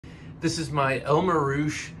This is my Elmer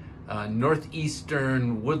Roush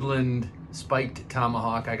Northeastern Woodland Spiked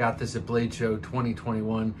Tomahawk. I got this at Blade Show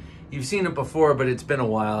 2021. You've seen it before, but it's been a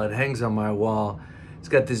while. It hangs on my wall. It's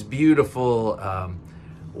got this beautiful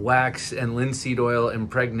wax and linseed oil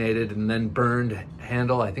impregnated and then burned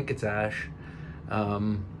handle. I think it's ash.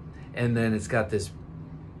 And then it's got this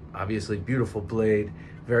obviously beautiful blade,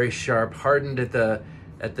 very sharp, hardened at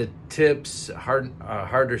the tips,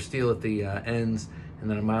 harder steel at the ends, and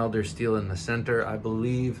then a milder steel in the center, I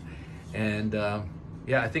believe. And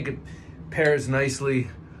yeah, I think it pairs nicely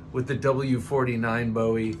with the W49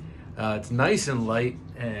 Bowie. It's nice and light,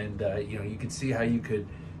 and you know, you can see how you could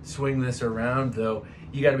swing this around, though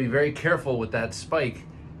you got to be very careful with that spike.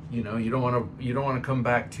 You know, you don't want to come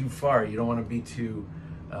back too far. You don't want to be too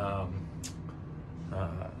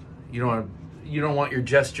you don't want your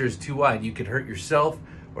gestures too wide. You could hurt yourself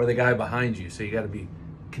or the guy behind you, so you got to be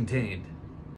contained.